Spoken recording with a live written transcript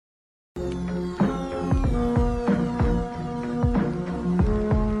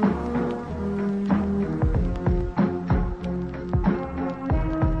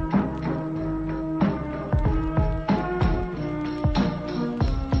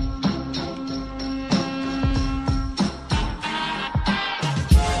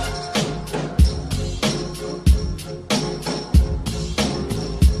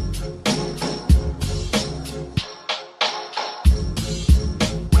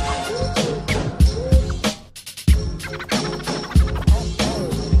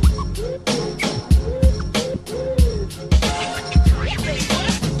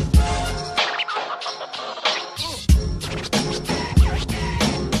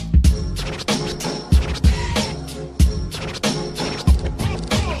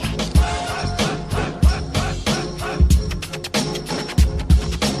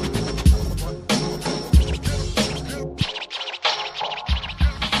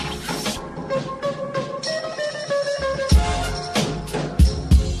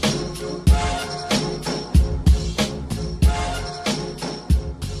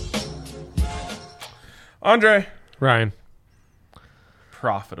Andre. Ryan.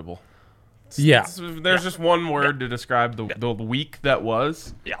 Profitable. Yeah. There's just one word to describe the week that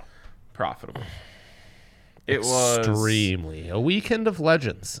was. Yeah. Profitable. It was extremely a weekend of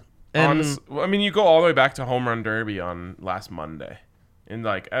legends. And I mean, you go all the way back to Home Run Derby on last Monday, and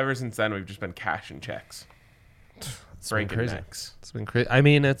like ever since then, we've just been cashing checks, breaking necks. It's been crazy. I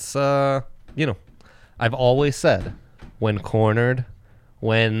mean, it's I've always said, when cornered,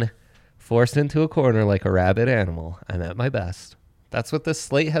 when forced into a corner like a rabid animal, I'm at my best. That's what this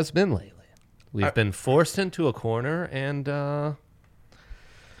slate has been lately. We've been forced into a corner, and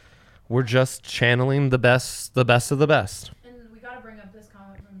we're just channeling the best of the best. And we got to bring up this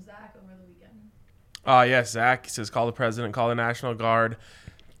comment from Zach over the weekend. Yes, Zach says, call the president, call the National Guard.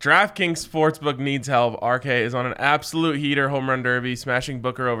 DraftKings Sportsbook needs help. RK is on an absolute heater Home Run Derby, smashing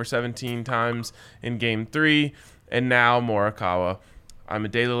Booker over 17 times in Game 3, and now Morikawa. I'm a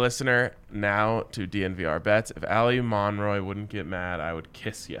daily listener now to DNVR bets. If Ali Monroy wouldn't get mad, I would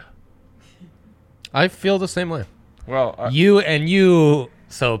kiss you. I feel the same way. Well, you,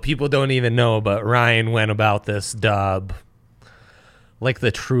 so people don't even know, but Ryan went about this dub like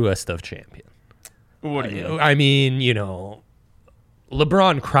the truest of champion. What do you mean? I mean,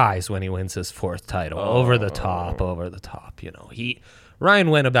 LeBron cries when he wins his fourth title. Over the top. Ryan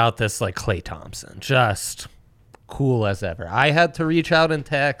went about this like Klay Thompson, just cool as ever. I had to reach out and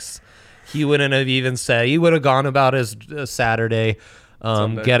text. He wouldn't have even said. He would have gone about his Saturday,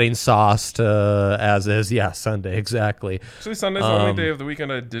 getting sauced as is. Yeah, Sunday, exactly. Actually, Sunday's the only day of the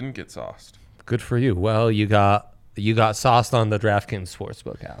weekend I didn't get sauced. Good for you. Well, you got sauced on the DraftKings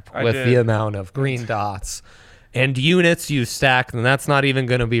Sportsbook app with did. the amount of green dots and units you stacked, and that's not even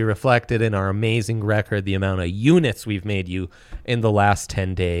going to be reflected in our amazing record, the amount of units we've made you in the last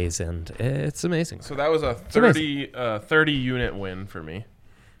 10 days, and it's amazing. So that was a 30 unit win for me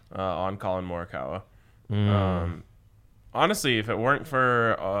on Colin Morikawa. Honestly, if it weren't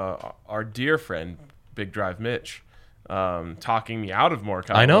for our dear friend, Big Drive Mitch, talking me out of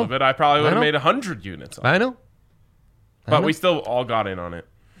Morikawa a little bit, I probably would have made 100 units on it. I know. But we still all got in on it.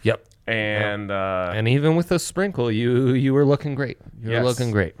 Yep. And even with a sprinkle, you were looking great. You were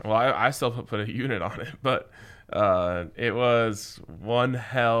looking great. Well, I still put a unit on it, but it was one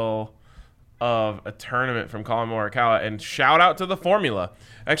hell of a tournament from Colin Morikawa. And shout out to the formula.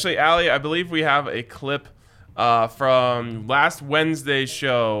 Actually, Ali, I believe we have a clip from last Wednesday's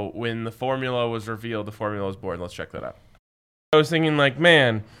show when the formula was revealed. The formula was born. Let's check that out. I was thinking, like,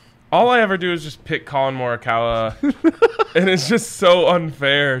 man, all I ever do is just pick Colin Morikawa, and it's just so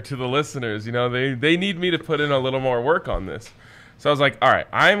unfair to the listeners. They need me to put in a little more work on this. So I was like, all right,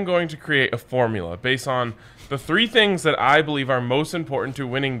 I'm going to create a formula based on the three things that I believe are most important to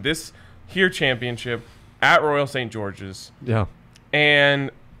winning this here championship at Royal St. George's. Yeah. And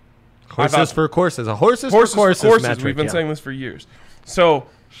horses for courses. Horses for courses metric, We've been saying this for years. So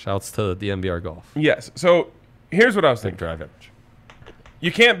shouts to the DNVR Golf. Yes. So here's what I was thinking. Drive image.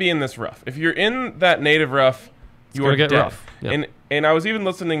 You can't be in this rough. If you're in that native rough, you are dead. Rough. Yep. And I was even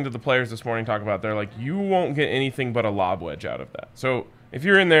listening to the players this morning talk about, they're like, you won't get anything but a lob wedge out of that. So if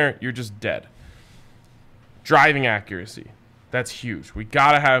you're in there, you're just dead. Driving accuracy. That's huge. We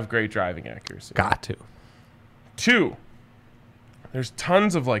got to have great driving accuracy. Got to. 2, there's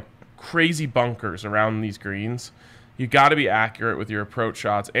tons of like crazy bunkers around these greens. You got to be accurate with your approach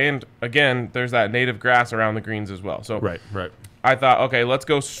shots. And again, there's that native grass around the greens as well. So Right. I thought, okay, let's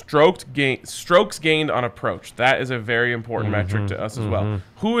go strokes gained on approach. That is a very important metric to us as well.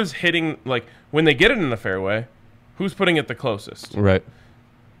 Who is hitting, like, when they get it in the fairway, who's putting it the closest? Right.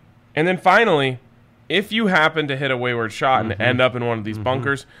 And then finally, if you happen to hit a wayward shot and end up in one of these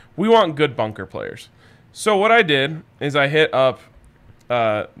bunkers, we want good bunker players. So what I did is I hit up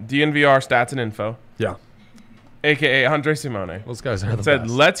DNVR Stats and Info. Yeah. A.K.A. Andre Simone. Those guys are the said,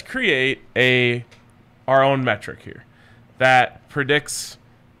 best. let's create our own metric here that predicts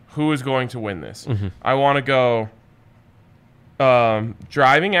who is going to win this. I want to go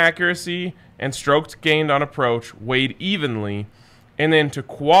driving accuracy and strokes gained on approach weighed evenly. And then to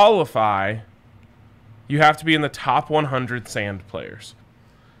qualify, you have to be in the top 100 sand players.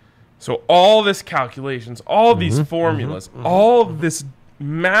 So all this calculations, all these formulas, all this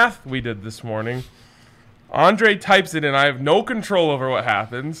math we did this morning, Andre types it in. I have no control over what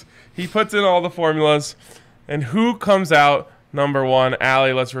happens. He puts in all the formulas. And who comes out number 1?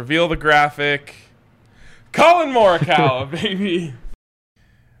 Allie, let's reveal the graphic. Colin Morikawa, baby.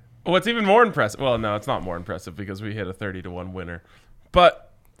 What's even more impressive, well, no, it's not more impressive because we hit a 30-1 winner.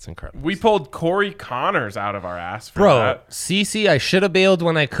 But it's incredible. We pulled Corey Connors out of our ass for that. CC, I should have bailed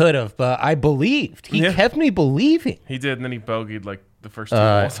when I could have, but I believed. He kept me believing. He did, and then he bogeyed like the first two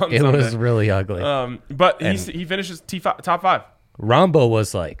holes on it Sunday. was really ugly. But he finishes top 5. Rombo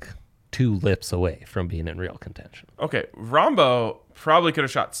was like 2 lips away from being in real contention. Okay, Rombo probably could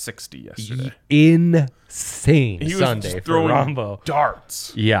have shot 60 yesterday. Insane He was Sunday just for throwing Rombo.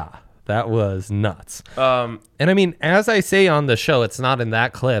 darts. Yeah, that was nuts. And I mean, as I say on the show, it's not in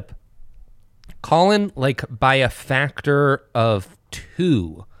that clip. Colin, like by a factor of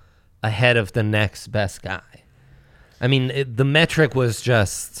 2 ahead of the next best guy. I mean, the metric was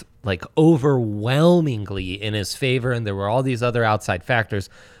just like overwhelmingly in his favor, and there were all these other outside factors,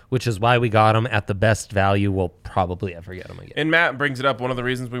 which is why we got him at the best value we'll probably ever get him again. And Matt brings it up. One of the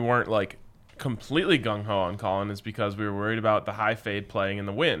reasons we weren't like completely gung-ho on Colin is because we were worried about the high fade playing in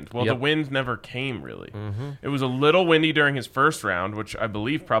the wind. Well, Yep. the wind never came, really. It was a little windy during his first round, which I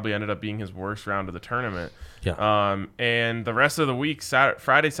believe probably ended up being his worst round of the tournament. Yeah. And the rest of the week,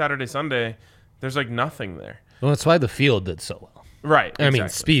 Friday, Saturday, Sunday, there's like nothing there. Well, that's why the field did so well. Right. I mean,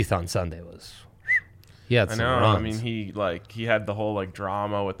 exactly. Spieth on Sunday was. He had I some know. runs. I mean, he had the whole like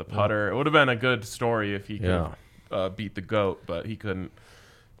drama with the putter. It would have been a good story if he could beat the GOAT, but he couldn't.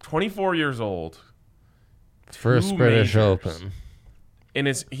 24 years old. First 2 British majors. Open.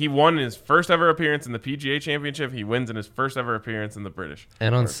 He won his first ever appearance in the PGA Championship. He wins in his first ever appearance in the British.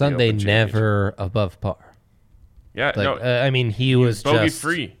 And or on the Sunday, Open Championship. never above par. Yeah, Like, no, I mean, he was bogey just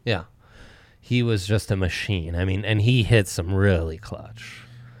free. Yeah, he was just a machine. I mean, and he hit some really clutch.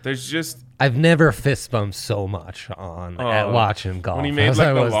 there's just I've never fist bumped so much at watching golf. when he made as like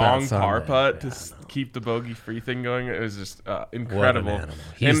I the was that long par Sunday. putt to Yeah, keep the bogey free thing going. It was just what an incredible. animal.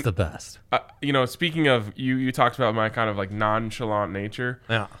 He's And, the best. speaking of you talked about my kind of like nonchalant nature.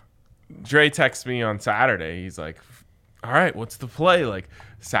 Yeah. Dre texts me on Saturday. He's like, all right, what's the play? Like,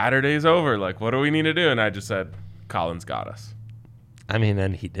 Saturday's over. Like, what do we need to do? And I just said, Colin's got us. I mean,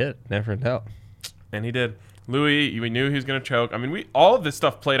 and he did. Never in doubt. And he did. Louis, we knew he was going to choke. I mean, all of this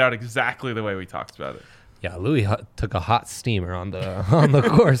stuff played out exactly the way we talked about it. Yeah, Louis took a hot steamer on the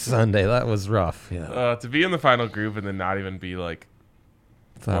course Sunday. That was rough. Yeah. To be in the final group and then not even be like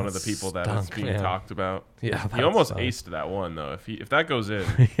one of the people that is stunk, being man. talked about. Yeah, He that almost stunk. aced that one, though. If that goes in,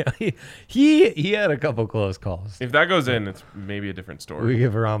 Yeah, he had a couple close calls. if that goes in, it's maybe a different story. We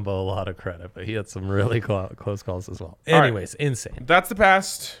give Rambo a lot of credit, but he had some really close calls as well. All right. Anyways, insane. That's the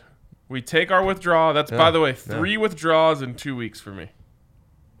past. We take our withdrawal. That's, by the way, 3 withdrawals in 2 weeks for me.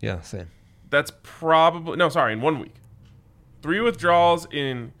 Yeah, same. That's probably in 1 week. 3 withdrawals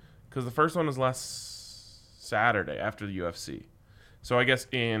because the first one was last Saturday after the UFC. So I guess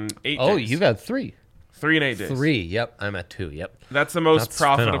in 8 days. Oh, you've had 3. 3 and 8 days. 3. Yep, I'm at 2. Yep. That's the most That's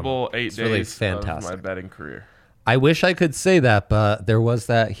profitable phenomenal. 8 It's days really of fantastic. my betting career. I wish I could say that, but there was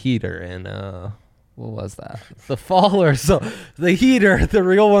that heater in what was that? The fall or so. The heater, the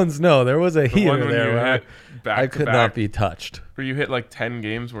real ones know. There was a one heater when there you where hit back I to could back. not be touched. Where you hit like 10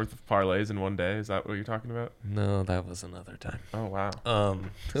 games worth of parlays in one day. Is that what you're talking about? No, that was another time. Oh, wow.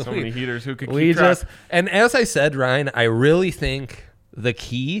 So we- many heaters who could keep We track. and as I said, Ryan, I really think the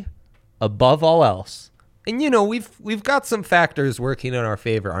key above all else, and we've got some factors working in our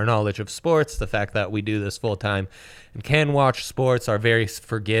favor: our knowledge of sports, the fact that we do this full time and can watch sports, our very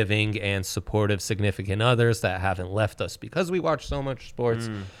forgiving and supportive significant others that haven't left us because we watch so much sports.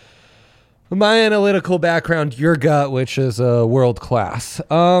 My analytical background, your gut, which is world class.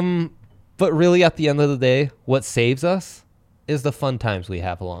 But really, at the end of the day, what saves us is the fun times we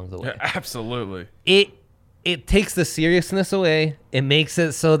have along the way. Absolutely. It takes the seriousness away. It makes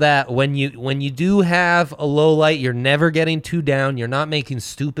it so that when you do have a low light, you're never getting too down. You're not making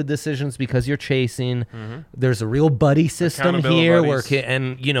stupid decisions because you're chasing. There's a real buddy system Accountability here buddies.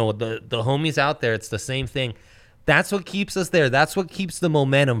 and the homies out there, it's the same thing. That's what keeps us there. That's what keeps the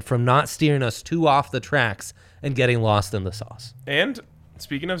momentum from not steering us too off the tracks and getting lost in the sauce. And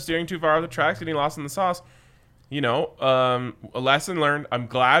speaking of steering too far off the tracks, getting lost in the sauce, a lesson learned. I'm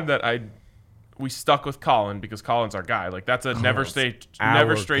glad that we stuck with Colin because Colin's our guy. Like that's a never stray too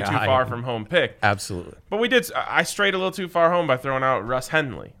guy. far from home pick. Absolutely. But I strayed a little too far home by throwing out Russ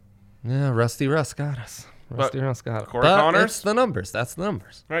Henley. Yeah, Rusty Russ got us. Rusty Russ got us. Corey But Connors? it's the numbers. That's the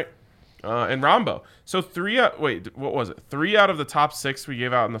numbers. Right. And Rombo. So 3 out of the top 6 we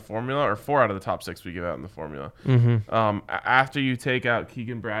gave out in the formula, or 4 out of the top 6 we gave out in the formula. After you take out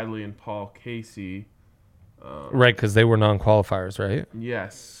Keegan Bradley and Paul Casey. Right, because they were non-qualifiers, right?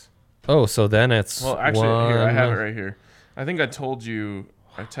 Yes. Oh, so then it's Well, actually, here, I have it one- right here. I think I told you,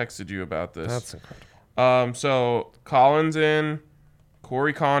 I texted you about this. That's incredible. So Colin's in,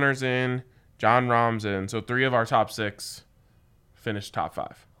 Corey Connors in, John Rahm's in. So 3 of our top 6 finished top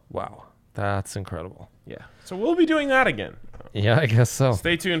 5. Wow. That's incredible. Yeah. So we'll be doing that again. Yeah, I guess so.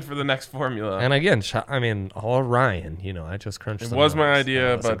 Stay tuned for the next formula. And again, all Ryan, I just crunched it some was my numbers. idea,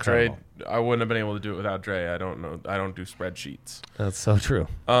 That's but Dre, incredible. I wouldn't have been able to do it without Dre. I don't know. I don't do spreadsheets. That's so true.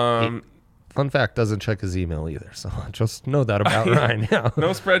 Um, Fun fact, doesn't check his email either. So just know that about Ryan. Yeah.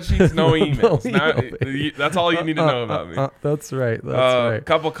 no spreadsheets, no emails. email, That's all you need to know about me. That's right. That's A right.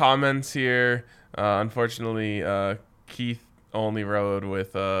 couple comments here. Unfortunately, Keith only rode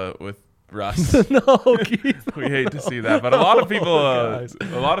with Russ. No, Keith. We hate to see that, but a lot of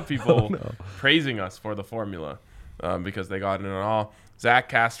people, guys. praising us for the formula because they got it in all. Zach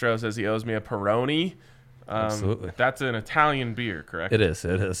Castro says he owes me a Peroni. Absolutely. That's an Italian beer, correct? It is.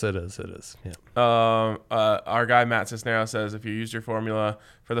 Yeah. Our guy Matt Cisnero says if you used your formula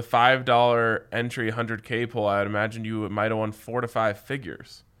for the $5 entry 100K pool, I would imagine you might have won 4 to 5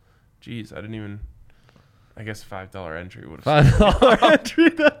 figures. Jeez, I didn't even. I guess $5 entry would have. $5 entry.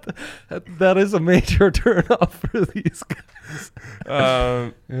 That is a major turnoff for these guys.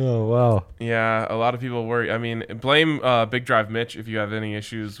 Oh wow. Yeah, a lot of people worry. I mean, blame Big Drive Mitch if you have any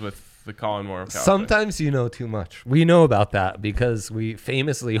issues with the Colin Moore. Sometimes you know too much. We know about that because we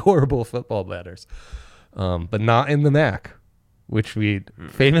famously horrible football bettors, but not in the MAC, which we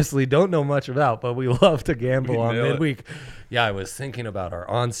famously don't know much about, but we love to gamble on midweek. Yeah, I was thinking about our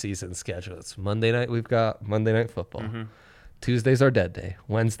on-season schedule. It's Monday night. We've got Monday Night Football. Tuesday's our dead day.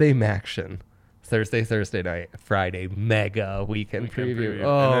 Wednesday, Maction. Thursday night. Friday, mega weekend preview.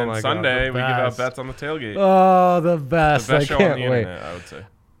 Oh, and then my Sunday, God, we give out bets on the tailgate. Oh, the best. The best I show can't on the wait. internet, I would say.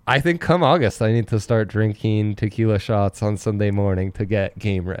 I think come August, I need to start drinking tequila shots on Sunday morning to get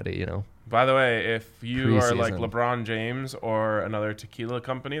game ready, By the way, if you are like Preseason. LeBron James or another tequila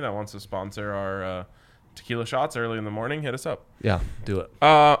company that wants to sponsor our tequila shots early in the morning, hit us up. Yeah, do it.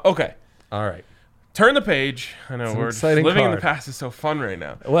 Okay. All right. Turn the page. I know It's an we're just exciting living in card. the past is so fun right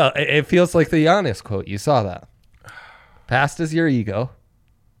now. Well, it feels like the Giannis quote. You saw that. Past is your ego.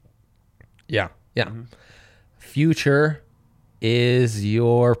 Yeah. Future is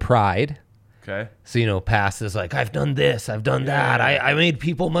your pride. Okay. So, past is like, I've done this, I've done that. Yeah. I made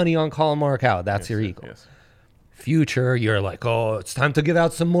people money on Colin Morikawa. That's your ego. Yes. Future, you're like, oh, it's time to give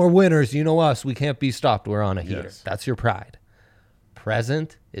out some more winners. You know us. We can't be stopped. We're on a heater. Yes. That's your pride.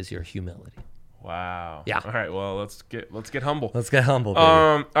 Present is your humility. Wow. Yeah. All right. Well, let's get humble. Let's get humble, baby.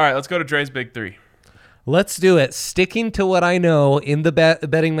 All right. Let's go to Dre's big three. Let's do it. Sticking to what I know in the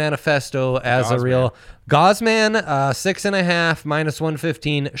betting manifesto as a real Gosman, 6.5 minus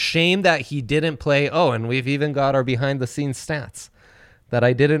 115. Shame that he didn't play. Oh, and we've even got our behind the scenes stats that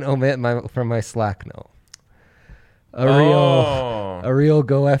I didn't omit from my Slack note. A real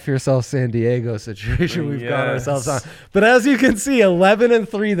go F yourself San Diego situation we've got ourselves on. But as you can see,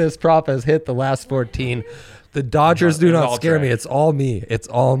 11-3 this prop has hit the last 14. The Dodgers do not scare me. It's all me. It's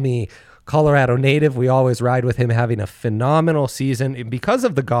all me. Colorado native, we always ride with him having a phenomenal season because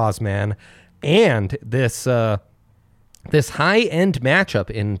of the Gosman and this high-end matchup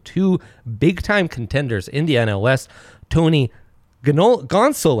in two big-time contenders in the NL West. Tony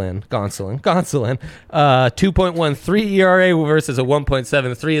Gonsolin, 2.13 ERA versus a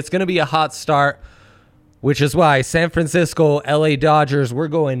 1.73. It's going to be a hot start, which is why San Francisco, LA Dodgers, we're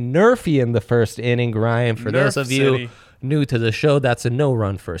going Nerfy in the first inning. Ryan, for those of you new to the show, that's a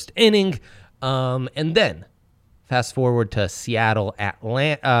no-run first inning. And then fast forward to Seattle,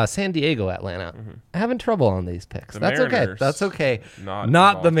 San Diego, Atlanta. I'm having trouble on these picks. That's okay. That's okay.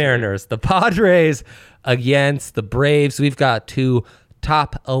 Not the Mariners. The Padres against the Braves. We've got two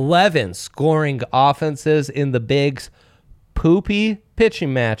top 11 scoring offenses in the Bigs. Poopy pitching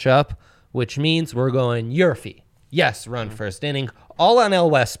matchup, which means we're going Yerfy. Yes, run first inning. All on L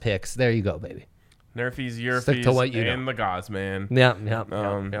West picks. There you go, baby. Nerfies, Yerfies, and the Gosman.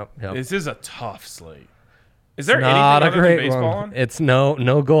 Yep. This is a tough slate. Is there anything other than baseball on? It's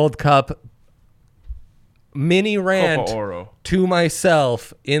no Gold Cup. Mini rant to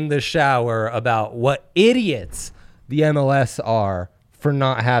myself in the shower about what idiots the MLS are for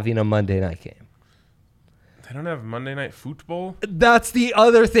not having a Monday night game. They don't have Monday Night Football? That's the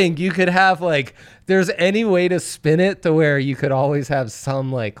other thing. You could have, there's any way to spin it to where you could always have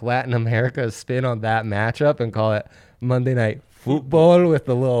some, Latin America spin on that matchup and call it Monday Night Football with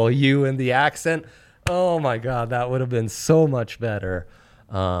the little U in the accent. Oh, my God. That would have been so much better.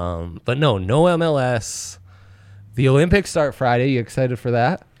 But no MLS. The Olympics start Friday. You excited for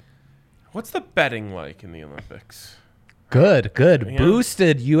that? What's the betting like in the Olympics? Good. Yeah.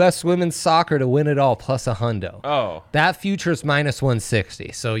 Boosted U.S. women's soccer to win it all plus a hundo. Oh. That future's minus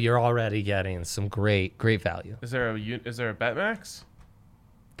 160, so you're already getting some great value. Is there a BetMax?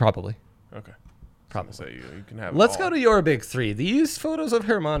 Probably. Okay. Probably. So you can have. Let's all. go to your big three. These photos of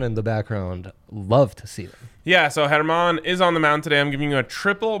Herman in the background. Love to see them. Yeah, so Herman is on the mound today. I'm giving you a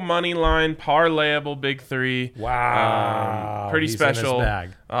triple money line parlayable big three. Wow. Pretty He's in his special.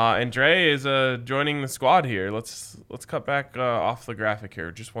 bag. And Dre is joining the squad here. Let's cut back off the graphic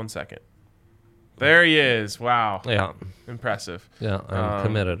here. Just 1 second. There he is. Wow. Yeah. Impressive. Yeah, I'm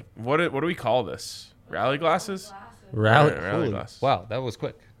committed. What do we call this? Rally glasses? Rally Rally glass. Wow, that was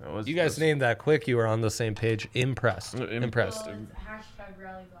quick. You guys that named that quick. You were on the same page. Impressed. Impressed. Well, it's hashtag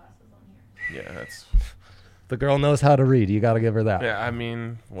rally glasses on here. Yeah, that's. The girl knows how to read. You got to give her that. Yeah, I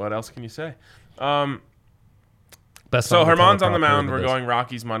mean, what else can you say? Best So on the Herman's on the teleprompter mound. of We're this. going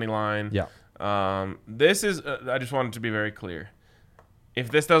Rockies money line. Yeah. This is. I just wanted to be very clear. If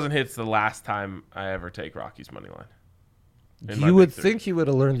this doesn't hit, it's the last time I ever take Rockies money line. in my You would big three. think you would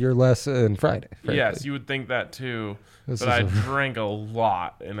have learned your lesson Friday. frankly. Yes, you would think that too. This But is I a- drank a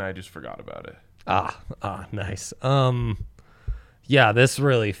lot and I just forgot about it. Nice. Yeah, this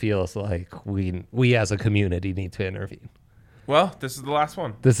really feels like we as a community need to intervene. Well, this is the last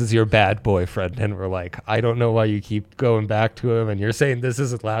one. This is your bad boyfriend, and we're like, I don't know why you keep going back to him, and you're saying this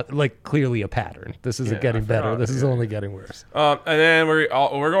is like clearly a pattern. This isn't Yeah, getting I better. forgot, This is yeah. only getting worse. And then we're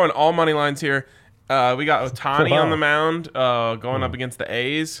going all money lines here. We got Ohtani Wow. on the mound going up against the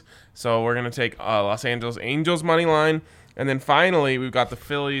A's. So we're going to take Los Angeles Angels money line. And then finally, we've got the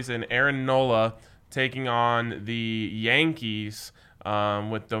Phillies and Aaron Nola taking on the Yankees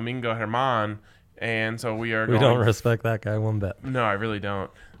with Domingo Herman. And so we are We going... don't respect that guy one bit. No, I really don't.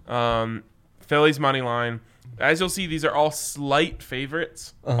 Phillies money line. As you'll see, these are all slight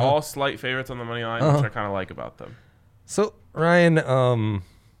favorites. All slight favorites on the money line, which I kind of like about them. So Ryan,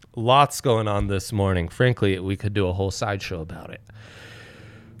 lots going on this morning. Frankly, we could do a whole sideshow about it.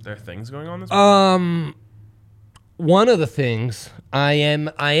 There are things going on this morning? One of the things I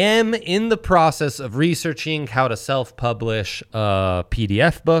am in the process of researching how to self-publish a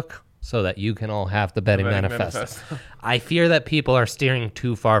PDF book so that you can all have the betting Betting manifesto. Manifesto. I fear that people are steering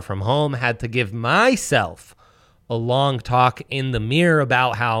too far from home. Had to give myself a long talk in the mirror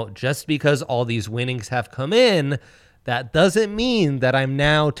about how just because all these winnings have come in, that doesn't mean that I'm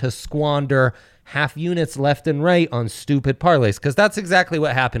now to squander half units left and right on stupid parlays, because that's exactly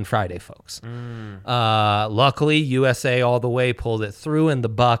what happened Friday, folks. Luckily, USA all the way pulled it through, and the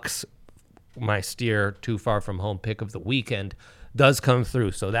Bucks, my steer too far from home pick of the weekend, does come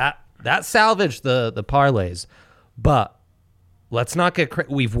through. So that salvaged the parlays. But let's not get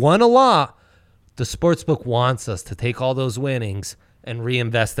we've won a lot. The sportsbook wants us to take all those winnings and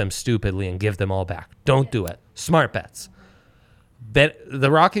reinvest them stupidly and give them all back. Don't do it. Smart bets.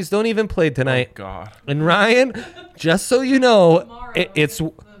 The Rockies don't even play tonight. God. And Ryan, just so you know, Tomorrow, it's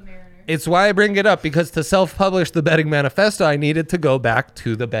the Mariners. it's why I bring it up, because to self-publish the betting manifesto, I needed to go back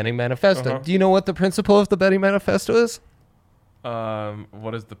to the betting manifesto. Do you know what the principle of the betting manifesto is?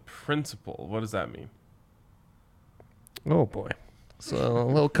 What is the principle? What does that mean? Oh boy, so a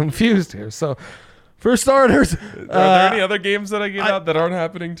little confused here. So, for starters, Are there any other games that I get out that aren't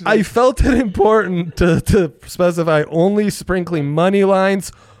happening today? I felt it important to specify only sprinkling money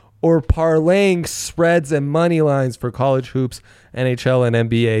lines or parlaying spreads and money lines for college hoops, NHL, and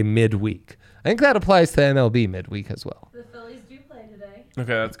NBA midweek. I think that applies to MLB midweek as well. The Phillies do play today. Okay,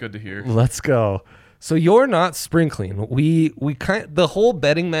 that's good to hear. Let's go. So you're not sprinkling. The whole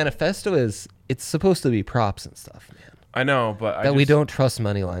betting manifesto is it's supposed to be props and stuff, man. I know, but That we don't trust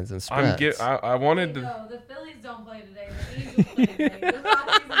money lines and spreads. I wanted to. No, the Phillies don't play today. The Angels play today. The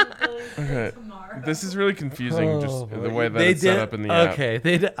Rockies and the Phillies play Okay. tomorrow. This is really confusing, just the way that They it's set did- up in the app.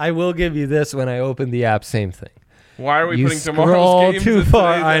 Okay, I will give you this when I open the app. Same thing. Why are we You putting scroll tomorrow's games too in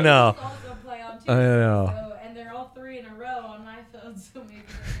far. today's I app? know. The Phillies also play on Tuesday. I know. So, and they're all 3 in a row on my phone, so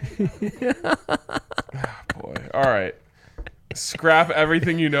maybe. Boy. All right. Scrap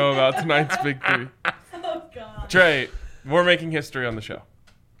everything you know about tonight's big three. Oh God. Trey, we're making history on the show.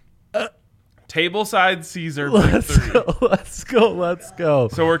 Tableside Caesar big Let's three. go. Let's go. Let's go.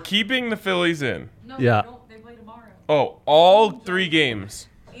 So we're keeping the Phillies in. No, Yeah. they don't. They play tomorrow. Oh, all 3 games.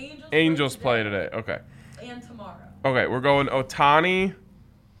 Angels Play today. Okay. and tomorrow. Okay, we're going Ohtani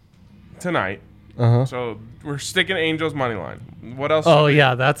tonight. Uh-huh. So we're sticking Angels money line. What else? Oh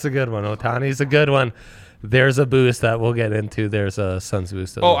yeah, that's a good one. Otani's a good one. There's a boost that we'll get into. There's a Suns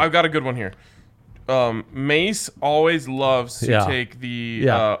boost. as Oh, well. I've got a good one here. Mace always loves to Yeah. take the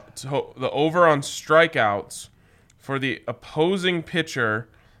Yeah. the over on strikeouts for the opposing pitcher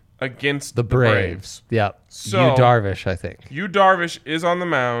against the Braves. Yeah. So- you Darvish, I think. Yu Darvish is on the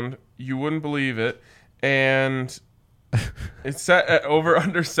mound. You wouldn't believe it, and it's set at over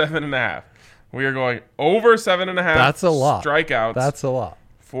under 7.5. We are going over 7.5. That's a lot. Strikeouts. That's a lot.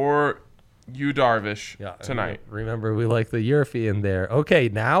 for You Darvish Yeah. tonight. Remember, we like the Yurfie in there. Okay,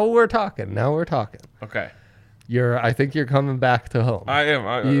 now we're talking. Okay. I think you're coming back to home. I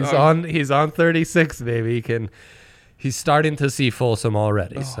am. He's on 36, baby. He's starting to see Folsom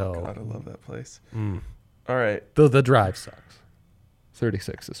already. Oh, so God, I love that place. All right. though the drive sucks.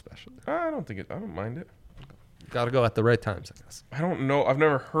 36 especially. I don't mind it. Got to go at the right times, I guess. I don't know. I've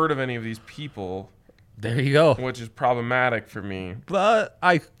never heard of any of these people, There you go. which is problematic for me. But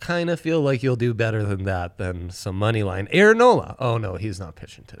I kind of feel like you'll do better than some money line. Aaron Nola. Oh no, he's not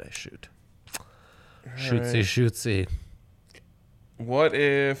pitching today. Shoot. Shootsy. What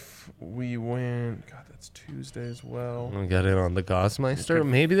if we win? God, that's Tuesday as well. We'll get in on the Gosmeister.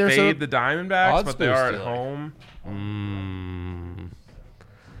 Maybe there's Fade the Diamondbacks, odds but they are at boost, home.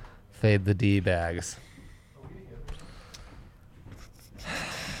 Fade the D-bags.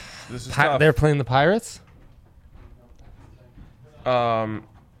 This is tough. They're playing the Pirates?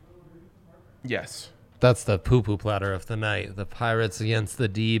 Yes. That's the poo-poo platter of the night. The Pirates against the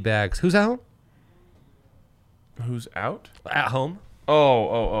D-bags. Who's at home? Who's out? At home.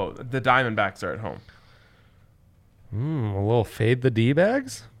 Oh. The Diamondbacks are at home. A little fade the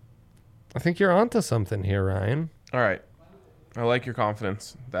D-bags? I think you're onto something here, Ryan. All right. I like your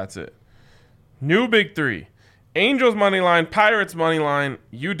confidence. That's it. New big three. Angels money line, Pirates money line,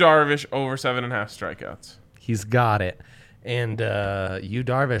 Yu Darvish over 7.5 strikeouts. He's got it. And Yu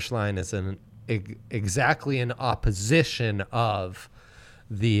Darvish line is exactly in opposition of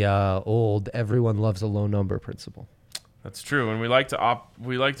the old everyone loves a low number principle. That's true, and we like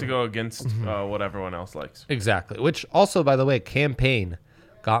to go against what everyone else likes. Exactly. Which also, by the way, Campaign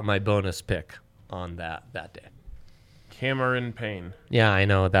got my bonus pick on that day. Cameron Payne. Yeah, I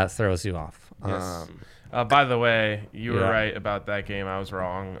know that throws you off. Yes. By the way, you were Yeah. right about that game. I was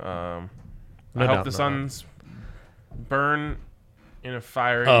wrong. No I doubt, hope the no Suns burn in a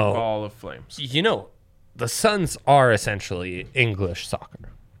fiery Oh. ball of flames. You know, the Suns are essentially English soccer.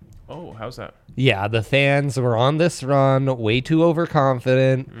 Oh, how's that? Yeah, the fans were on this run, way too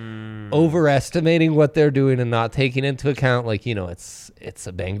overconfident, overestimating what they're doing and not taking into account, like, you know, it's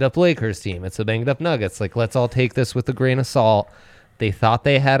a banged up Lakers team. It's a banged up Nuggets. Like, let's all take this with a grain of salt. They thought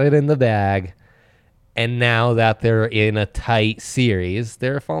they had it in the bag. And now that they're in a tight series,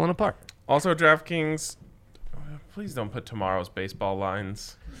 they're falling apart. Also, DraftKings, please don't put tomorrow's baseball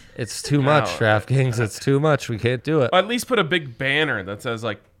lines. It's too much, No. DraftKings. It's too much. We can't do it. At least put a big banner that says,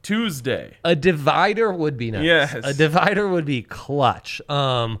 like, Tuesday. A divider would be nice. Yes. A divider would be clutch.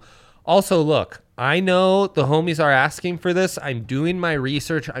 Also, look, I know the homies are asking for this. I'm doing my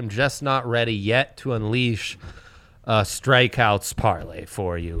research. I'm just not ready yet to unleash a strikeouts parlay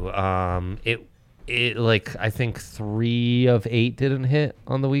for you. It like I think 3 of 8 didn't hit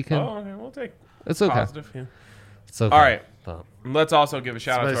on the weekend. Oh, okay. We'll take It's okay. positive. Yeah. It's okay. All right. But Let's also give a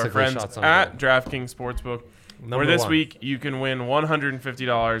shout out to our basically friends shots on at DraftKings Sportsbook, where Number this one. week you can win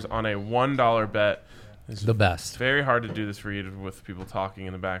 $150 on a $1 bet. It's the best. very hard to do this for you with people talking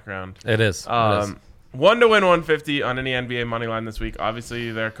in the background. It is. It is. One to win 150 on any NBA money line this week.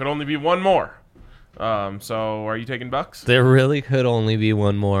 Obviously, there could only be one more. So, are you taking Bucks? There really could only be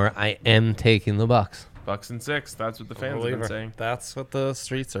one more. I am taking the Bucks. Bucks and 6. That's what the fans have been saying. That's what the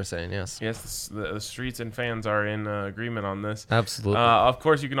streets are saying. Yes. Yes, the streets and fans are in agreement on this. Absolutely. Of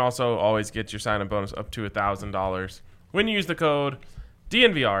course, you can also always get your sign-up bonus up to $1,000 when you use the code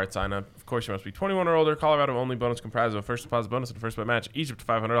DNVR at sign-up. Of course, you must be 21 or older. Colorado only bonus comprised of a first deposit bonus and a first bet match, each up to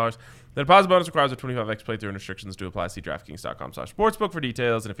 $500. The deposit bonus requires a 25x playthrough and restrictions do apply. See DraftKings.com/sportsbook for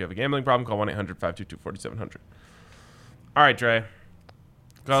details. And if you have a gambling problem, call 1-800-522-4700. All right, Dre.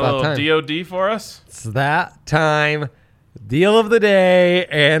 Got a It's little that DOD for us? It's that time. Deal of the day.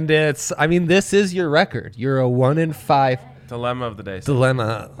 And this is your record. You're a 1-5 Dilemma of the day.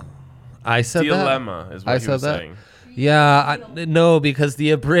 dilemma. I said that. Dilemma is what I he said was that. saying. Yeah, no, because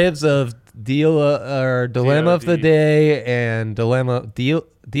the abribs of deal or dilemma of the DOD. day and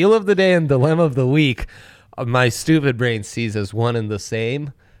deal of the day and dilemma of the week, my stupid brain sees as one and the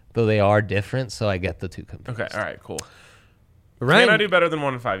same, though they are different. So I get the two confused. Okay, all right, cool. Ryan, Can I do better than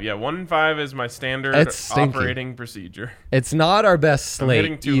 1-5? Yeah, 1-5 is my standard It's stinky. operating procedure. it's not our best I'm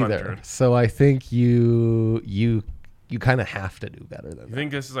hitting slate 200. either. So I think you kind of have to do better than You that.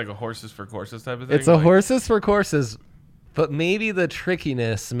 think this is like a horses for courses type of thing? It's a Like, horses for courses, but maybe the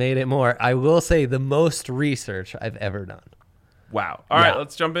trickiness made it more. I will say the most research I've ever done. Wow. All right, Yeah.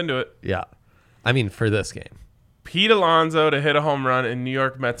 let's jump into it. Yeah. I mean, for this game. Pete Alonso to hit a home run and New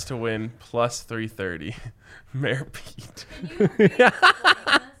York Mets to win plus 330. Mayor Pete.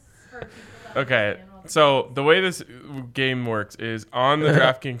 Okay, so the way this game works is on the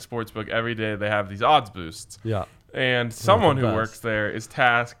DraftKings Sportsbook every day they have these odds boosts. Yeah. And someone who best. works there is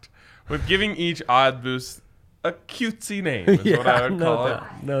tasked with giving each odd boost a cutesy name. Is what I would call it.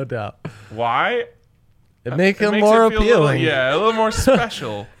 No doubt. Why? It makes It him makes more it feel appealing. a little more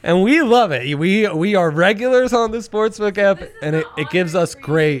special. And we love it. We are regulars on the Sportsbook app, This is and the it gives us Andre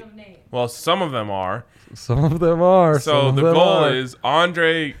great. creation of names. Well, some of them are. Some of them are. some So of the them goal are. is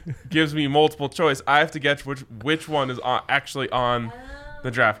Andre gives me multiple choice. I have to guess which one is actually on the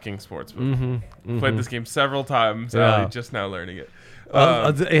DraftKings Sportsbook. Played this game several times. Yeah. Just now learning it.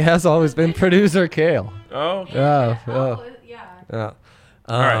 It has always been producer Kale. Oh, Yeah. Oh, yeah. Yeah.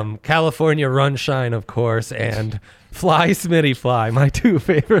 right. California Run Shine, of course, and Fly Smitty Fly, my two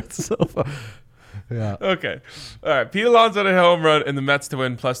favorites so far. Yeah. okay. All right. Pete Alonso to hit a home run and the Mets to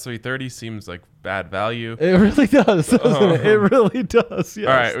win plus 330 seems like bad value. It really does, doesn't it? It really does. Yes.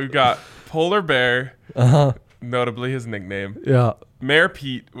 All right. We've got Polar Bear, Uh-huh. notably his nickname. Yeah. Mayor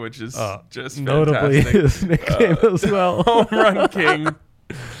Pete, which is just Notably fantastic. his nickname as well. Home Run King,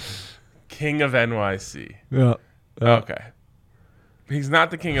 King of NYC. Yeah. Okay. He's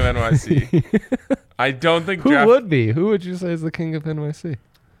not the king of NYC. I don't think Who would be? Who would you say is the king of NYC?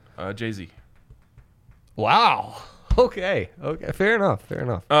 Jay-Z. Wow. Okay. Fair enough.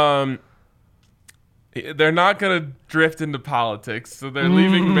 They're not going to drift into politics, so they're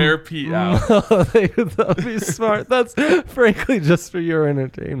leaving Mayor Pete out. That'd be smart. That's frankly just for your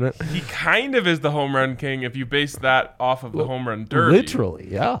entertainment. He kind of is the home run king if you base that off of the home run derby. Literally,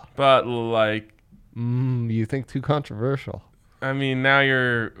 yeah. But like, You think too controversial? I mean, now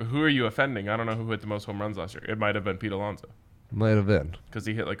who are you offending? I don't know who hit the most home runs last year. It might have been Pete Alonso Might have been. because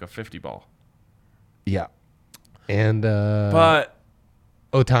he hit like a 50 ball. Yeah. And But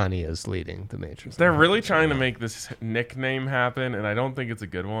Otani is leading the majors. they're really trying to make this nickname happen, and I don't think it's a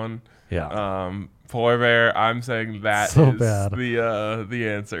good one. Yeah. Polar Bear, I'm saying that So is bad. the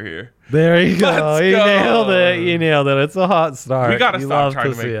answer here. There you go. Let's You go. nailed it. It's a hot start. We got to You stop love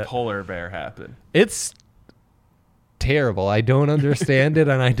trying to see make it. Polar Bear happen. It's terrible. I don't understand it,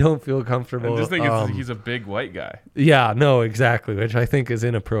 and I don't feel comfortable. I just think he's a big white guy. Yeah, no, exactly, which I think is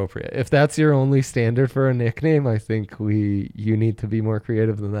inappropriate. If that's your only standard for a nickname, I think you need to be more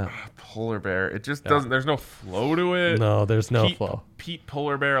creative than that. Polar Bear. It just doesn't. There's no flow to it. No, there's no Pete, flow. Pete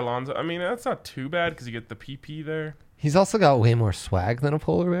Polar Bear Alonso. I mean, that's not too bad because you get the PP there. He's also got way more swag than a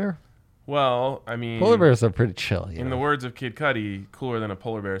polar bear. Well, I mean, Polar bears are pretty chill. in the words of Kid Cudi, cooler than a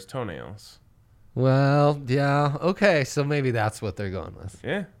polar bear's toenails. Well, yeah, okay, so maybe that's what they're going with.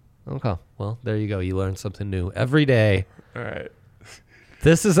 Yeah. Okay, well, there you go. You learn something new every day. All right.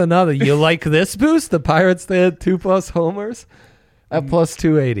 This is another. You like this boost? The Pirates, they had 2+ homers at plus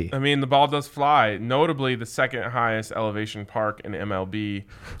 280. I mean, the ball does fly. Notably, the second highest elevation park in MLB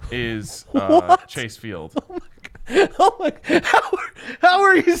is Chase Field. Oh my! How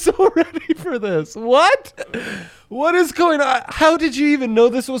are you so ready for this? What? What is going on? How did you even know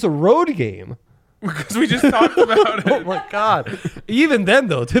this was a road game? Because we just talked about Oh it. my god! Even then,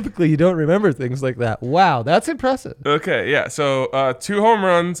 though, typically you don't remember things like that. Wow, that's impressive. Okay, yeah. So 2 home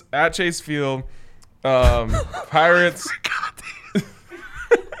runs at Chase Field. Pirates.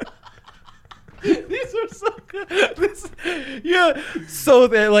 These are so good. Yeah. So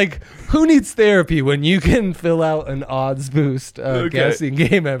they're like, who needs therapy when you can fill out an odds boost guessing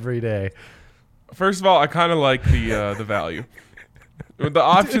game every day? First of all, I kind of like the value. The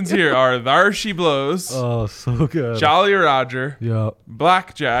options here are Tharshi Blows, Oh, so good. Jolly Roger, Yeah.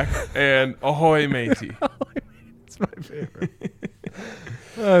 Blackjack, and Ahoy Matey. It's my favorite.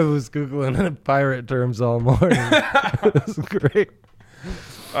 I was Googling pirate terms all morning. It was great.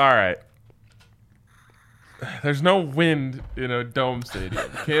 All right. There's no wind in a dome stadium.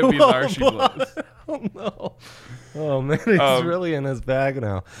 Can't be Tharshi Blows. Oh, no. Oh, man, he's Um, really in his bag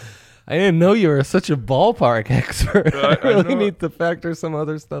now. I didn't know you were such a ballpark expert. I I really know. need to factor some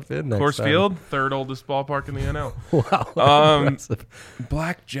other stuff in next Coors time. Field, third oldest ballpark in the NL. Wow. Impressive.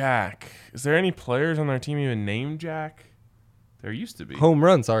 Blackjack. Is there any players on their team even named Jack? There used to be. Home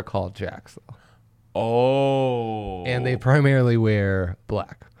runs are called jacks, though. Oh. And they primarily wear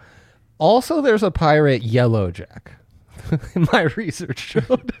black. Also, there's a pirate yellow jack. My research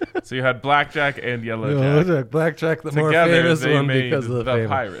showed. So you had Blackjack and Yellow Jack. Blackjack, the more Together, famous they one made because of the fame.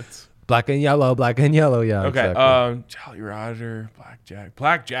 Pirates. Black and yellow, yeah. Okay, exactly. Jolly Roger, Blackjack.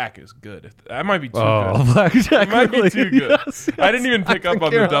 Blackjack is good. That might be too Oh, good. blackjack It might really, be too good. yes, I didn't even pick I up think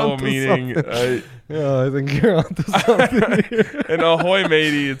on the you're double onto meaning. something. Yeah, I think you're onto something here. And Ahoy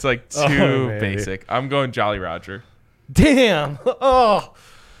Matey, it's like too Ahoy Matey. basic. I'm going Jolly Roger. Damn. Oh.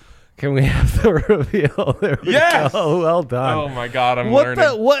 Can we have the reveal? There we Yes! go. Well done. Oh my god, I'm what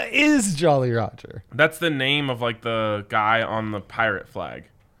learning. what is Jolly Roger? That's the name of like the guy on the pirate flag.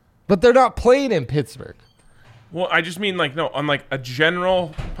 But they're not playing in Pittsburgh. Well, I just mean like no, on like a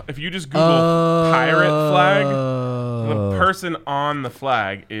general. If you just Google pirate flag, the person on the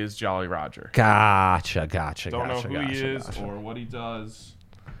flag is Jolly Roger. Gotcha. Don't know who he is or what he does,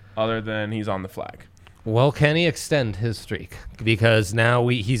 other than he's on the flag. Well, can he extend his streak? Because now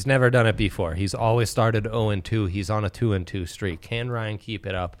he's never done it before. He's always started 0-2. He's on a 2-2 streak. Can Ryan keep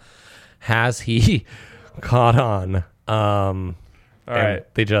it up? Has he caught on? All right.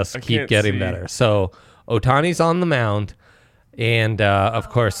 They just keep getting better. So Ohtani's on the mound, and of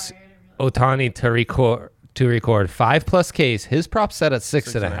course, Ohtani to record 5+ Ks. His prop set at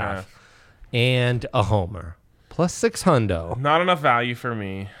 6.5, and a homer plus 600. Not enough value for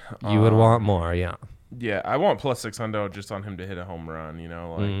me. You would want more, yeah. Yeah, I want plus 600 just on him to hit a home run. You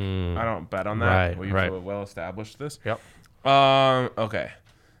know, like I don't bet on that. We've well established this. Yep. Okay,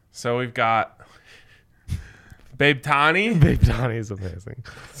 so we've got Babe Tani. Babe Tani is amazing.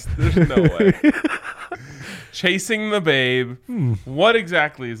 There's no way. Chasing the Babe. What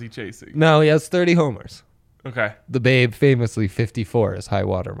exactly is he chasing? No, he has 30 homers. Okay. The Babe famously 54 is high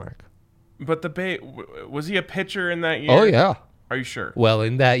water mark. But the Babe, was he a pitcher in that year? Oh, yeah. Are you sure? Well,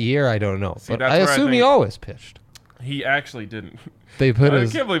 in that year, I don't know. See, but that's I where I assume he think- always pitched. He actually didn't. They put I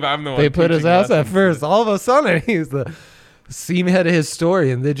his can't believe I'm the one. they put his teaching ass at lessons. first. All of a sudden, he's the seam head of his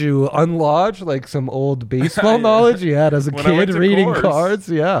story. And did you unlodge like some old baseball knowledge you had as a When I went kid to reading Coors. cards?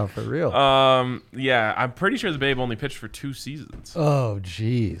 Yeah, for real. Yeah, I'm pretty sure the Babe only pitched for 2 seasons. Oh,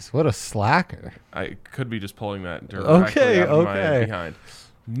 jeez. What a slacker. I could be just pulling that directly out of my behind.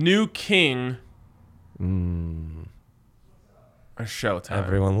 New King. A Showtime.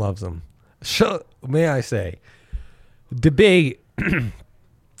 Everyone loves him. May I say, debate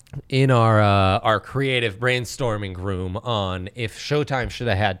in our creative brainstorming room on if Showtime should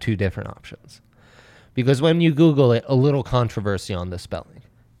have had 2 different options. Because when you Google it, a little controversy on the spelling.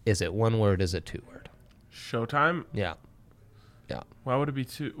 Is it 1 word? Is it 2 word? Showtime? Yeah. Why would it be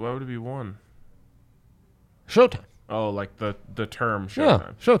 2? Why would it be 1? Showtime. Oh, like the term Showtime.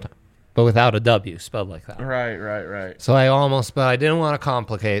 Yeah, Showtime. But without a W spelled like that. Right. So but I didn't want to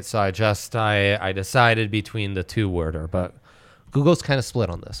complicate, so I decided between the 2 worder, but Google's kind of split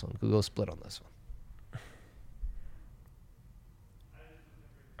on this one.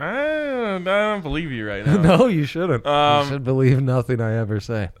 I don't believe you right now. No, you shouldn't. Um, You should believe nothing I ever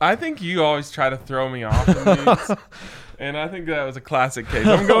say. I think you always try to throw me off in these, and I think that was a classic case.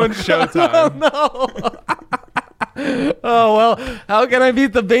 I'm going Showtime. Oh, well, how can I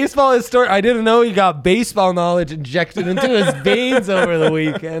beat the baseball historian? I didn't know he got baseball knowledge injected into his veins over the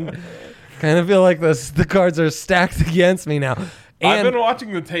weekend. Kind of feel like the cards are stacked against me now. I've been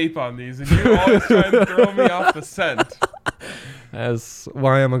watching the tape on these, and you always try to throw me off the scent. That's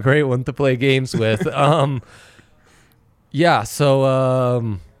why I'm a great one to play games with. Yeah,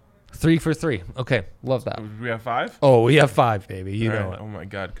 so 3 for 3. Okay, love that. We have 5? Oh, we have 5, baby. You All know right. Oh, my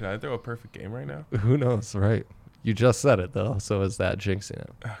God. Could I throw a perfect game right now? it. Who knows, right? You just said it, though, so is that jinxing it?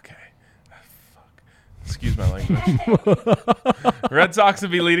 Okay. Fuck. Excuse my language. Red Sox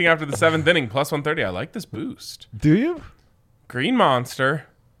would be leading after the 7th inning, plus 130. I like this boost. Do you? Green Monster.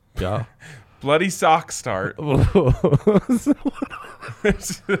 Yeah. Bloody sock start. I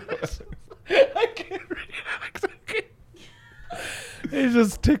can't react. They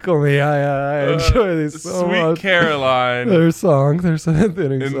just tickle me. I enjoy these so Sweet much. Caroline. Their song, their 7th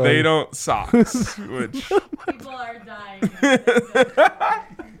inning And song. they don't socks, which People are dying.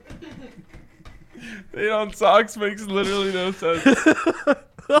 they don't socks makes literally no sense.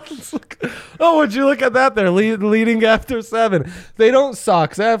 Oh, would you look at that? They're leading after 7. They don't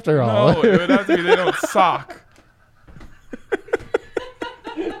socks after all. No, it would have to be they don't sock.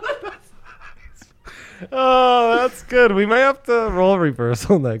 Oh, that's good. We might have to roll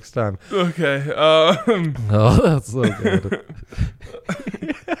reversal next time. Okay. Oh, that's so good.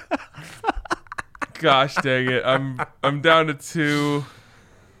 Gosh dang it. I'm down to 2.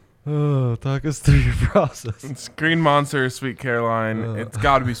 Oh, talk us through your process. It's Green Monster, Sweet Caroline. It's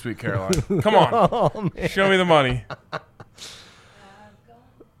got to be Sweet Caroline. Come on. Oh, man. Show me the money.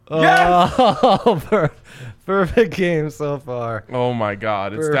 Oh, perfect game so far. Oh my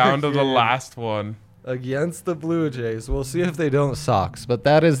God. It's Perfect down to the game. last one. Against the Blue Jays. We'll see if they don't socks, but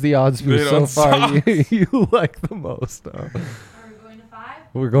that is the odds boost They so don't far socks. you like the most. Huh? Are we going to 5?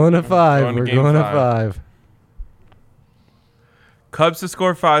 We're going to 5. Going to We're game going to 5. 5. Cubs to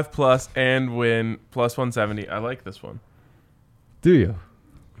score 5+ and win plus 170. I like this one. Do you?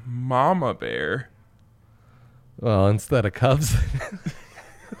 Mama Bear. Well, instead of Cubs.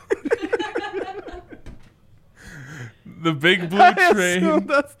 The big blue I train. assume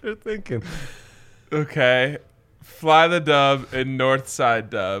that's what they're thinking. Okay. Fly the Dub and Northside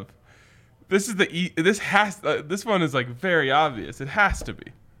Dub. This is this one is like very obvious. It has to be.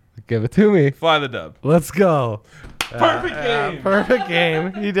 Give it to me. Fly the dub. Let's go. Perfect game. Perfect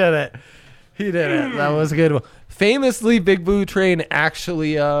game. He did it. That was a good one. Famously, Big Blue Train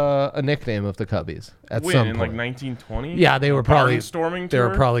actually a nickname of the Cubbies at When some in point. like 1920? Yeah, they were probably storming. they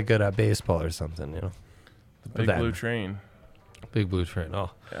were probably good at baseball or something, you know. Big then. Blue Train. Big Blue Train.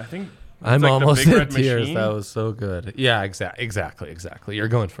 Oh, I think I'm like the almost Big in Red tears. Machine. That was so good. Yeah, exactly. You're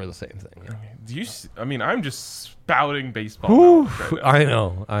going for the same thing. Yeah. Do you? I mean, I'm just spouting baseball. Whew, knowledge right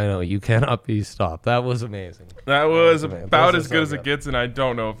now. I know. You cannot be stopped. That was amazing. That was amazing. about This as is good so as it good. gets, and I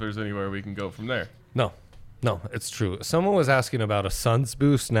don't know if there's anywhere we can go from there. No, it's true. Someone was asking about a Suns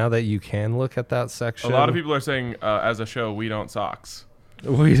boost. Now that you can look at that A section, lot of people are saying, as a show, we don't socks.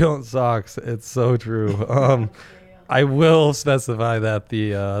 We don't socks. It's so true. I will specify that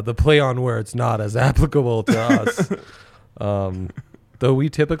the play on words not as applicable to us. Though we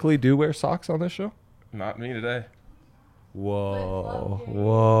typically do wear socks on this show. Not me today.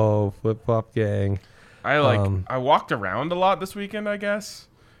 Whoa, flip flop gang. I walked around a lot this weekend, I guess.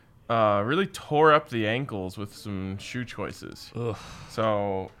 Really tore up the ankles with some shoe choices. Ugh.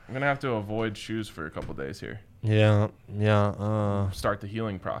 So I'm gonna have to avoid shoes for a couple days here. Yeah. Start the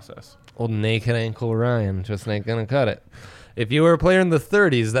healing process. Old naked ankle Ryan just ain't gonna cut it. If you were a player in the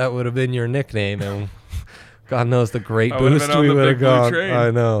 30s, that would have been your nickname, and God knows the great I would've boost been on we the would have Big Blue gone. Train.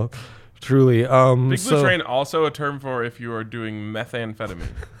 I know, truly. Big Blue so, Train, also a term for if you are doing methamphetamine.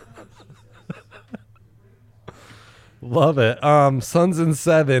 Love it. Suns in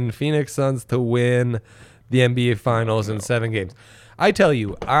 7. Phoenix Suns to win the NBA Finals in 7 games. I tell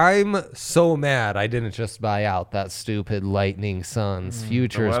you, I'm so mad I didn't just buy out that stupid Lightning Suns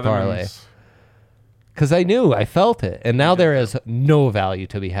futures The parlay. Weathermans. Because I felt it. And now there is no value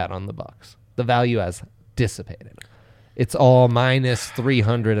to be had on the Bucks. The value has dissipated. It's all minus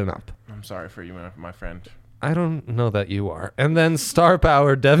 300 and up. I'm sorry for you, my friend. I don't know that you are. And then star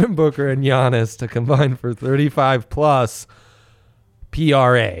power, Devin Booker and Giannis to combine for 35 plus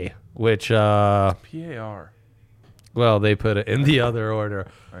PRA, which, PAR. well, they put it in the other order.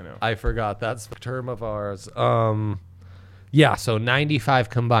 I know. I forgot. That's a term of ours. Yeah, so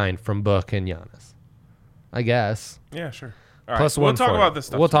 95 combined from Book and Giannis. I guess. Yeah, sure. All right. Plus We'll talk 140. about this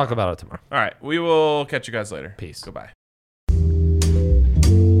stuff. We'll talk tomorrow. about it tomorrow. All right. We will catch you guys later. Peace. Goodbye.